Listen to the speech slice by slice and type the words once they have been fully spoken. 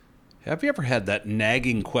Have you ever had that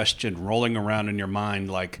nagging question rolling around in your mind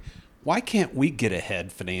like, why can't we get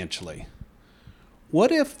ahead financially?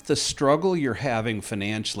 What if the struggle you're having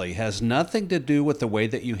financially has nothing to do with the way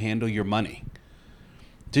that you handle your money?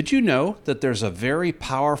 Did you know that there's a very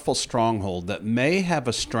powerful stronghold that may have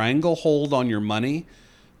a stranglehold on your money,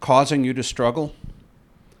 causing you to struggle?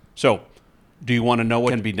 So, do you want to know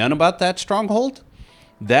what can be done about that stronghold?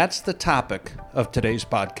 That's the topic of today's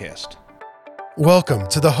podcast. Welcome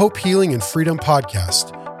to the Hope, Healing, and Freedom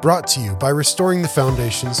podcast, brought to you by Restoring the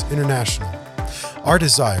Foundations International. Our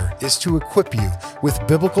desire is to equip you with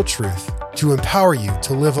biblical truth to empower you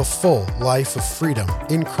to live a full life of freedom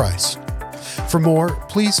in Christ. For more,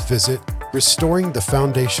 please visit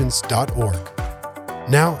restoringthefoundations.org.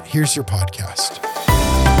 Now, here's your podcast.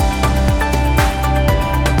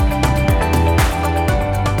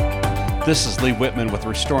 This is Lee Whitman with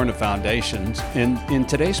Restoring the Foundations, and in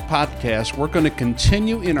today's podcast, we're going to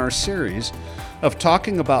continue in our series of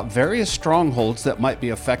talking about various strongholds that might be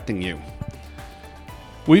affecting you.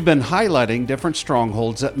 We've been highlighting different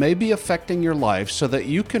strongholds that may be affecting your life so that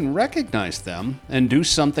you can recognize them and do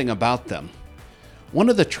something about them. One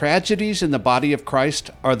of the tragedies in the body of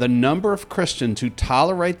Christ are the number of Christians who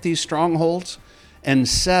tolerate these strongholds and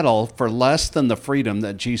settle for less than the freedom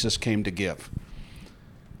that Jesus came to give.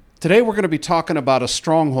 Today we're going to be talking about a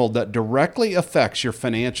stronghold that directly affects your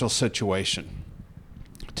financial situation.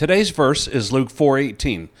 Today's verse is Luke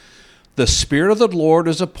 4:18. The Spirit of the Lord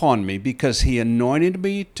is upon me because He anointed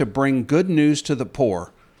me to bring good news to the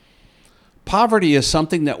poor. Poverty is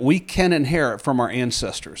something that we can inherit from our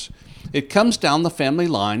ancestors. It comes down the family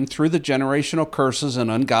line through the generational curses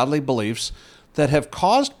and ungodly beliefs that have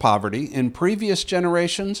caused poverty in previous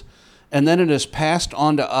generations, and then it is passed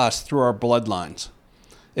on to us through our bloodlines.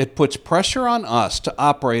 It puts pressure on us to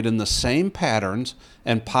operate in the same patterns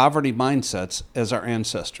and poverty mindsets as our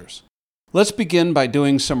ancestors. Let's begin by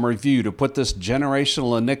doing some review to put this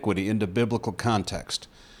generational iniquity into biblical context.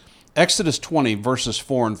 Exodus 20 verses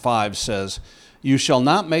 4 and 5 says, "You shall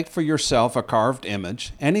not make for yourself a carved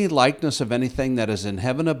image, any likeness of anything that is in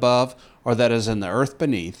heaven above, or that is in the earth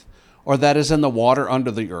beneath, or that is in the water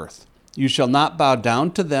under the earth. You shall not bow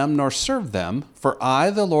down to them nor serve them, for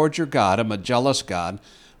I, the Lord your God, am a jealous God,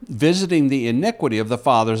 visiting the iniquity of the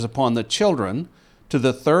fathers upon the children to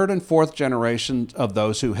the third and fourth generation of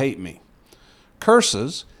those who hate me."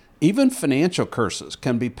 Curses, even financial curses,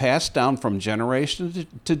 can be passed down from generation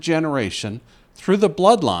to generation through the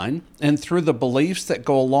bloodline and through the beliefs that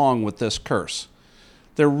go along with this curse.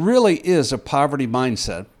 There really is a poverty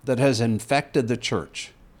mindset that has infected the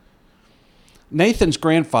church. Nathan's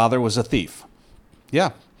grandfather was a thief.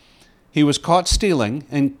 Yeah, he was caught stealing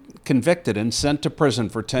and convicted and sent to prison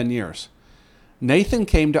for 10 years. Nathan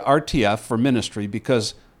came to RTF for ministry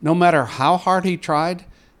because no matter how hard he tried,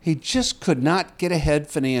 he just could not get ahead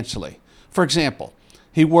financially. For example,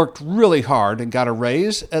 he worked really hard and got a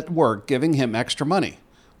raise at work, giving him extra money.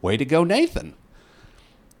 Way to go, Nathan.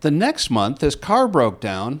 The next month, his car broke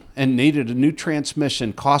down and needed a new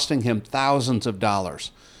transmission, costing him thousands of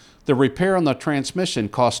dollars. The repair on the transmission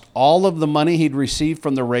cost all of the money he'd received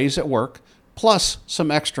from the raise at work, plus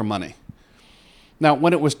some extra money. Now,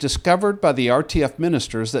 when it was discovered by the RTF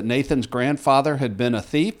ministers that Nathan's grandfather had been a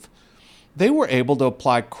thief, they were able to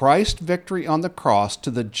apply Christ's victory on the cross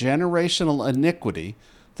to the generational iniquity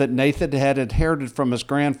that Nathan had inherited from his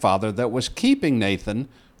grandfather that was keeping Nathan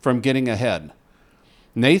from getting ahead.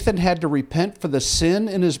 Nathan had to repent for the sin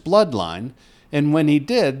in his bloodline, and when he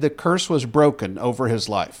did, the curse was broken over his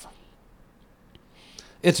life.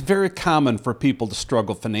 It's very common for people to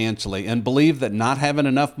struggle financially and believe that not having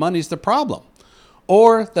enough money is the problem,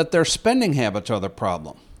 or that their spending habits are the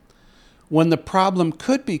problem, when the problem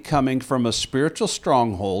could be coming from a spiritual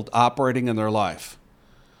stronghold operating in their life.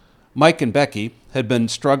 Mike and Becky had been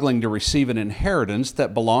struggling to receive an inheritance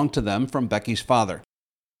that belonged to them from Becky's father.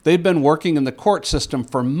 They'd been working in the court system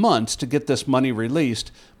for months to get this money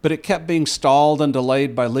released, but it kept being stalled and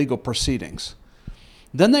delayed by legal proceedings.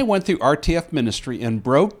 Then they went through RTF ministry and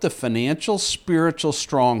broke the financial spiritual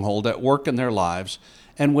stronghold at work in their lives,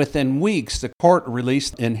 and within weeks the court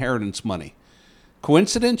released inheritance money.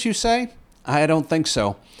 Coincidence, you say? I don't think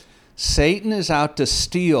so. Satan is out to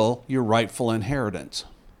steal your rightful inheritance.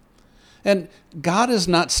 And God is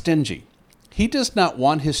not stingy. He does not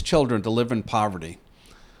want His children to live in poverty.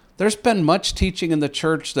 There's been much teaching in the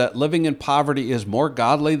church that living in poverty is more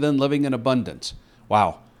godly than living in abundance.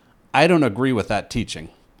 Wow, I don't agree with that teaching.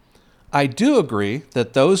 I do agree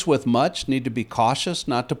that those with much need to be cautious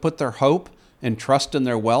not to put their hope and trust in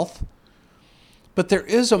their wealth. But there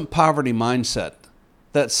is a poverty mindset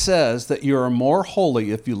that says that you are more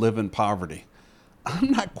holy if you live in poverty.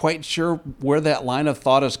 I'm not quite sure where that line of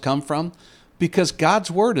thought has come from, because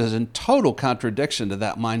God's word is in total contradiction to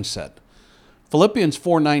that mindset. Philippians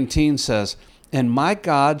 4:19 says, "And my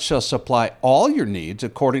God shall supply all your needs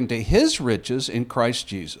according to his riches in Christ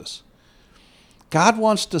Jesus." God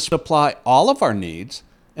wants to supply all of our needs,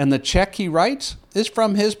 and the check he writes is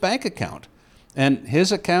from his bank account, and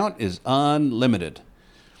his account is unlimited.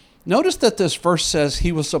 Notice that this verse says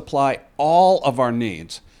he will supply all of our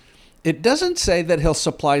needs. It doesn't say that he'll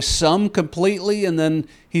supply some completely and then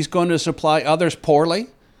he's going to supply others poorly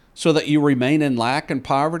so that you remain in lack and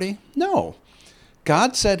poverty. No.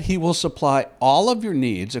 God said he will supply all of your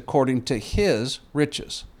needs according to his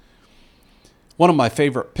riches. One of my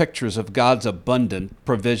favorite pictures of God's abundant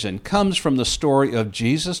provision comes from the story of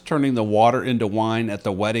Jesus turning the water into wine at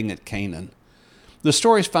the wedding at Canaan. The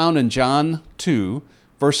story is found in John 2,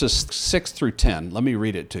 verses 6 through 10. Let me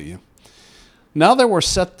read it to you. "Now there were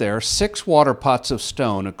set there 6 water pots of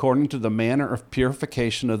stone, according to the manner of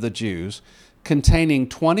purification of the Jews, containing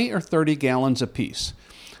 20 or 30 gallons apiece.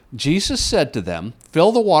 Jesus said to them,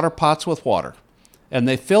 'Fill the water pots with water.' And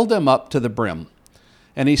they filled them up to the brim.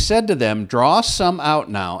 And he said to them, 'Draw some out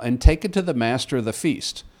now, and take it to the master of the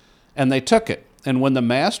feast.' And they took it. And when the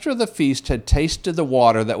master of the feast had tasted the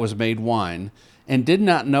water that was made wine, and did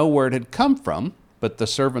not know where it had come from, but the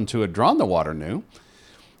servants who had drawn the water knew,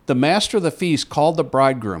 the master of the feast called the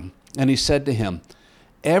bridegroom, and he said to him,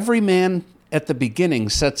 'Every man at the beginning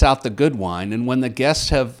sets out the good wine, and when the guests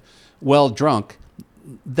have well drunk,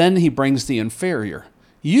 then he brings the inferior.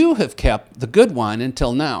 You have kept the good wine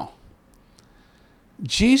until now.'"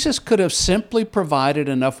 Jesus could have simply provided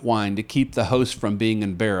enough wine to keep the host from being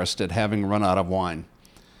embarrassed at having run out of wine.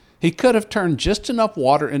 He could have turned just enough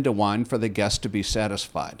water into wine for the guests to be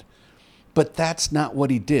satisfied. But that's not what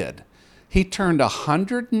he did. He turned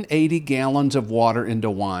 180 gallons of water into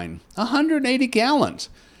wine. 180 gallons.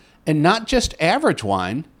 And not just average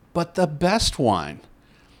wine, but the best wine.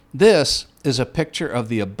 This is a picture of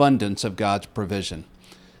the abundance of God's provision.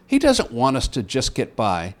 He doesn't want us to just get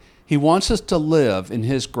by. He wants us to live in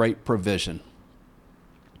his great provision.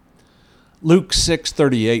 Luke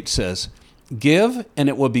 6:38 says, "Give, and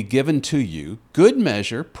it will be given to you. Good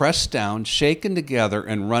measure, pressed down, shaken together,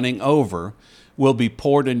 and running over, will be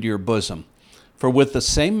poured into your bosom. For with the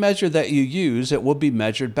same measure that you use, it will be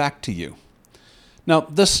measured back to you." Now,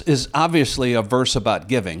 this is obviously a verse about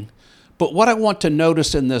giving, but what I want to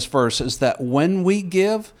notice in this verse is that when we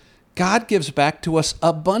give, God gives back to us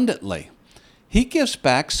abundantly. He gives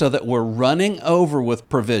back so that we're running over with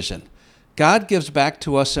provision. God gives back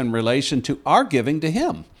to us in relation to our giving to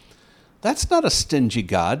him. That's not a stingy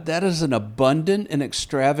God. That is an abundant and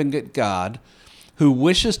extravagant God who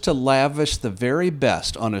wishes to lavish the very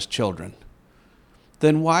best on his children.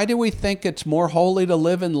 Then why do we think it's more holy to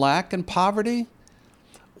live in lack and poverty?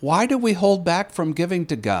 Why do we hold back from giving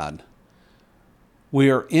to God? We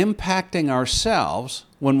are impacting ourselves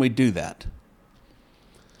when we do that.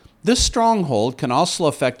 This stronghold can also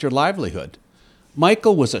affect your livelihood.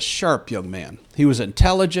 Michael was a sharp young man. He was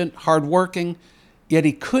intelligent, hardworking, yet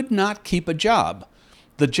he could not keep a job.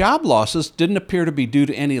 The job losses didn't appear to be due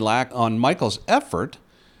to any lack on Michael's effort.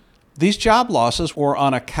 These job losses were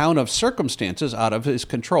on account of circumstances out of his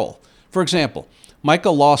control. For example,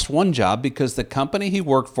 Michael lost one job because the company he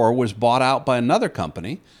worked for was bought out by another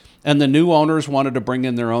company, and the new owners wanted to bring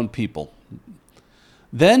in their own people.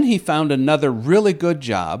 Then he found another really good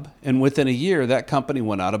job, and within a year that company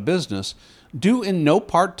went out of business, due in no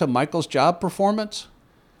part to Michael's job performance.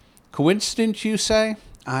 Coincidence, you say?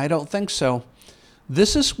 I don't think so.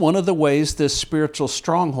 This is one of the ways this spiritual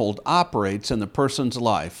stronghold operates in the person's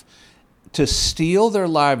life, to steal their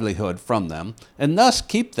livelihood from them and thus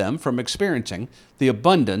keep them from experiencing the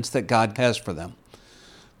abundance that God has for them.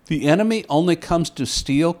 The enemy only comes to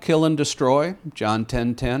steal, kill, and destroy, John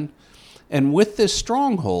 10:10. And with this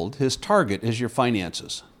stronghold, his target is your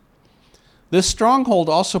finances. This stronghold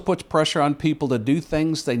also puts pressure on people to do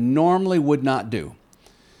things they normally would not do.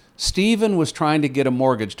 Stephen was trying to get a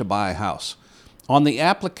mortgage to buy a house. On the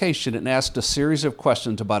application, it asked a series of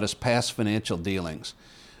questions about his past financial dealings.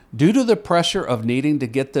 Due to the pressure of needing to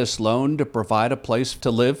get this loan to provide a place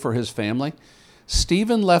to live for his family,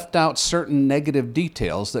 Stephen left out certain negative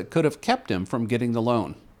details that could have kept him from getting the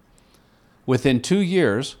loan. Within 2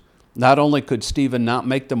 years, not only could Stephen not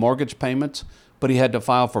make the mortgage payments, but he had to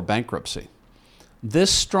file for bankruptcy.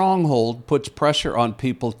 This stronghold puts pressure on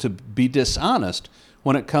people to be dishonest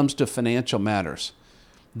when it comes to financial matters.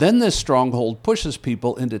 Then this stronghold pushes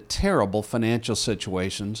people into terrible financial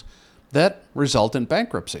situations that result in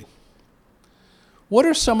bankruptcy. What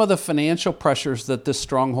are some of the financial pressures that this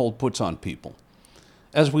stronghold puts on people?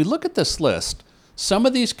 As we look at this list, Some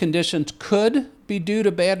of these conditions could be due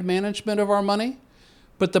to bad management of our money,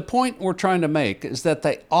 but the point we're trying to make is that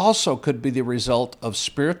they also could be the result of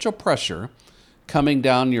spiritual pressure coming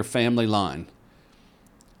down your family line.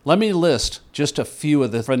 Let me list just a few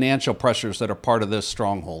of the financial pressures that are part of this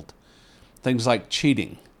stronghold. Things like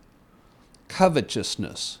cheating,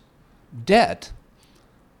 covetousness, debt,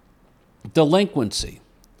 delinquency,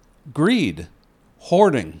 greed,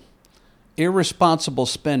 hoarding, irresponsible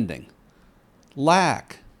spending,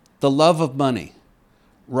 lack, the love of money,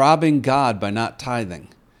 robbing God by not tithing,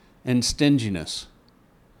 and stinginess.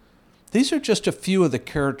 These are just a few of the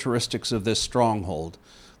characteristics of this stronghold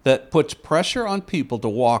that puts pressure on people to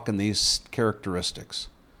walk in these characteristics.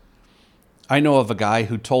 I know of a guy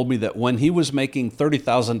who told me that when he was making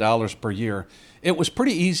 $30,000 per year, it was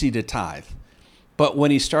pretty easy to tithe. But when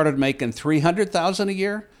he started making $300,000 a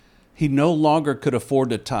year, he no longer could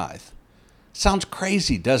afford to tithe. Sounds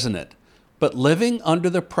crazy, doesn't it? But living under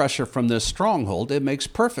the pressure from this stronghold, it makes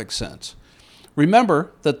perfect sense.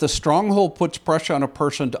 Remember that the stronghold puts pressure on a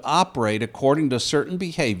person to operate according to certain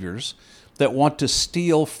behaviors that want to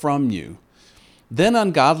steal from you. Then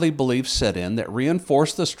ungodly beliefs set in that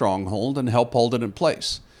reinforce the stronghold and help hold it in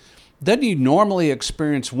place. Then you normally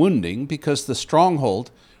experience wounding because the stronghold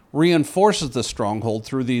reinforces the stronghold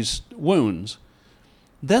through these wounds.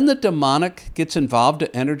 Then the demonic gets involved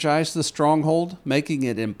to energize the stronghold, making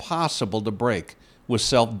it impossible to break with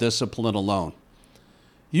self-discipline alone.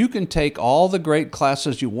 You can take all the great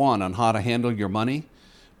classes you want on how to handle your money,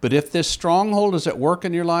 but if this stronghold is at work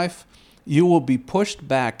in your life, you will be pushed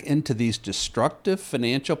back into these destructive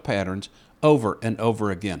financial patterns over and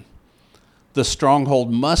over again. The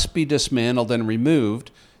stronghold must be dismantled and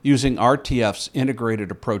removed using RTF's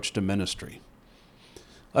integrated approach to ministry.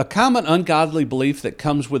 A common ungodly belief that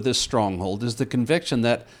comes with this stronghold is the conviction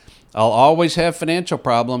that I'll always have financial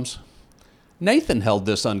problems. Nathan held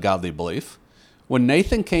this ungodly belief. When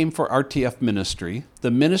Nathan came for RTF ministry,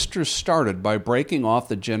 the ministers started by breaking off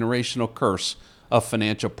the generational curse of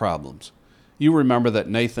financial problems. You remember that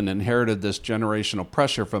Nathan inherited this generational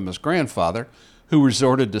pressure from his grandfather, who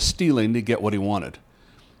resorted to stealing to get what he wanted.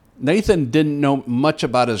 Nathan didn't know much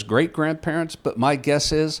about his great-grandparents, but my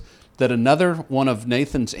guess is that another one of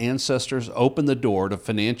Nathan's ancestors opened the door to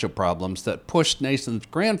financial problems that pushed Nathan's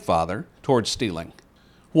grandfather towards stealing.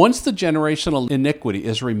 Once the generational iniquity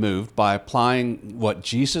is removed by applying what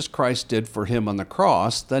Jesus Christ did for him on the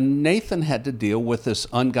cross, then Nathan had to deal with this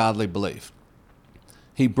ungodly belief.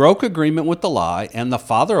 He broke agreement with the lie and the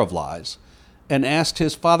father of lies and asked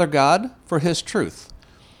his Father God for his truth.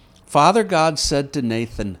 Father God said to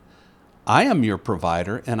Nathan, I am your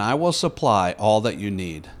provider and I will supply all that you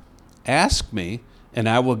need. Ask me and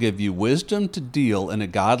I will give you wisdom to deal in a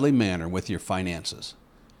godly manner with your finances.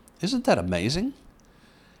 Isn't that amazing?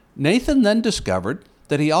 Nathan then discovered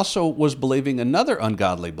that he also was believing another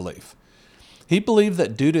ungodly belief. He believed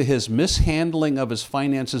that due to his mishandling of his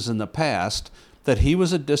finances in the past, that he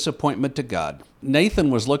was a disappointment to God. Nathan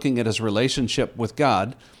was looking at his relationship with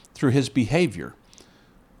God through his behavior.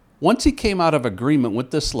 Once he came out of agreement with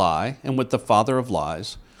this lie and with the father of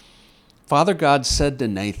lies, Father God said to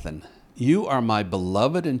Nathan, You are my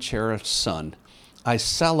beloved and cherished son. I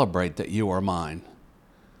celebrate that you are mine.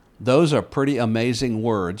 Those are pretty amazing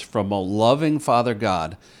words from a loving Father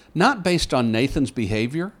God, not based on Nathan's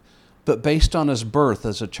behavior, but based on his birth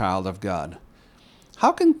as a child of God.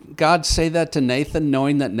 How can God say that to Nathan,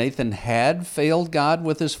 knowing that Nathan had failed God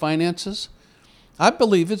with his finances? I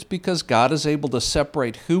believe it's because God is able to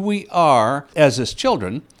separate who we are as his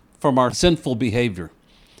children from our sinful behavior.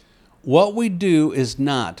 What we do is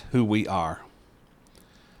not who we are.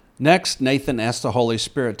 Next, Nathan asked the Holy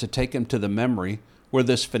Spirit to take him to the memory where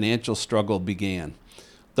this financial struggle began.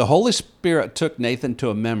 The Holy Spirit took Nathan to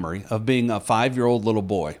a memory of being a 5-year-old little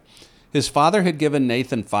boy. His father had given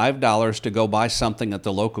Nathan $5 to go buy something at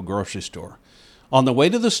the local grocery store. On the way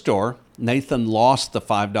to the store, Nathan lost the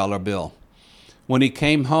 $5 bill. When he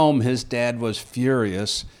came home, his dad was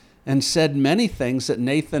furious and said many things that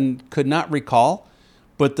Nathan could not recall,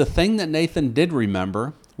 but the thing that Nathan did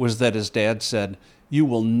remember was that his dad said, You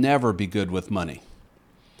will never be good with money.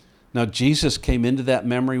 Now, Jesus came into that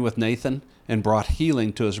memory with Nathan and brought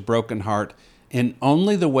healing to his broken heart in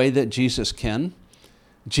only the way that Jesus can.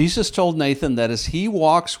 Jesus told Nathan that as he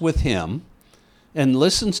walks with him and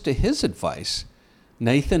listens to his advice,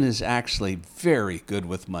 Nathan is actually very good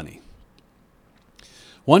with money.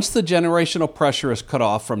 Once the generational pressure is cut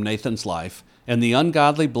off from Nathan's life and the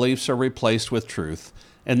ungodly beliefs are replaced with truth,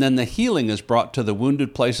 and then the healing is brought to the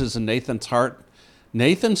wounded places in Nathan's heart,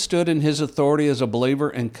 Nathan stood in his authority as a believer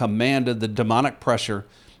and commanded the demonic pressure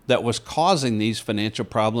that was causing these financial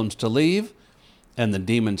problems to leave and the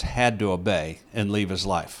demons had to obey and leave his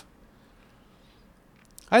life.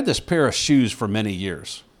 I had this pair of shoes for many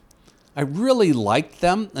years. I really liked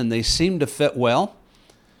them and they seemed to fit well,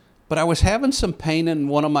 but I was having some pain in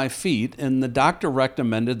one of my feet and the doctor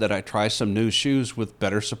recommended that I try some new shoes with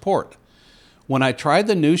better support. When I tried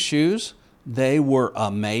the new shoes, they were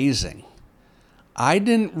amazing. I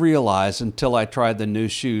didn't realize until I tried the new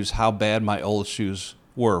shoes how bad my old shoes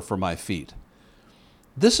were for my feet.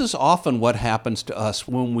 This is often what happens to us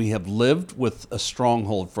when we have lived with a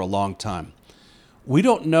stronghold for a long time. We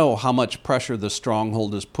don't know how much pressure the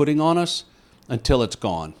stronghold is putting on us until it's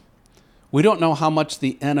gone. We don't know how much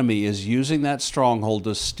the enemy is using that stronghold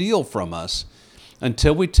to steal from us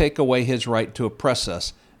until we take away his right to oppress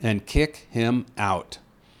us and kick him out.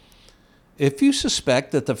 If you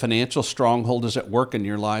suspect that the financial stronghold is at work in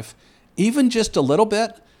your life, even just a little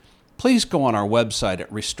bit, please go on our website at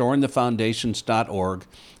restoringthefoundations.org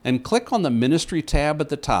and click on the Ministry tab at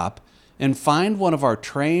the top and find one of our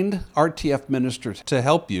trained RTF ministers to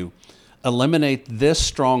help you eliminate this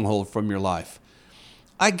stronghold from your life.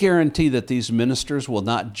 I guarantee that these ministers will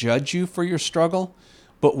not judge you for your struggle,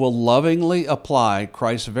 but will lovingly apply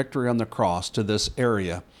Christ's victory on the cross to this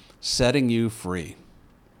area, setting you free.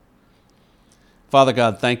 Father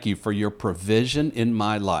God, thank you for your provision in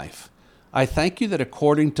my life. I thank you that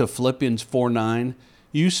according to Philippians 4:9,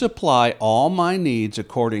 you supply all my needs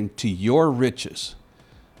according to your riches.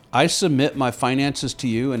 I submit my finances to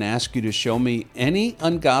you and ask you to show me any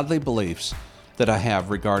ungodly beliefs that I have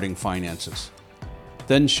regarding finances.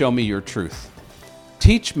 Then show me your truth.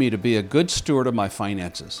 Teach me to be a good steward of my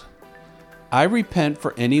finances. I repent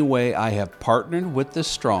for any way I have partnered with this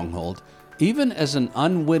stronghold, even as an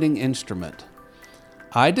unwitting instrument.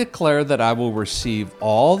 I declare that I will receive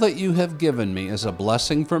all that you have given me as a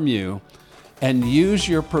blessing from you and use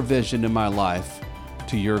your provision in my life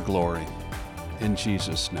to your glory. In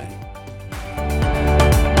Jesus' name.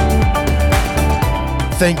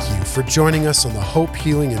 Thank you for joining us on the Hope,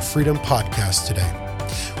 Healing, and Freedom podcast today.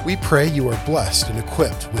 We pray you are blessed and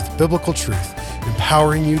equipped with biblical truth,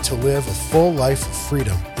 empowering you to live a full life of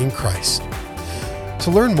freedom in Christ. To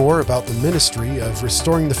learn more about the ministry of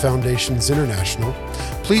Restoring the Foundations International,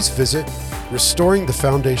 please visit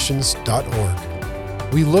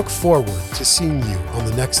restoringthefoundations.org. We look forward to seeing you on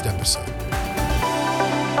the next episode.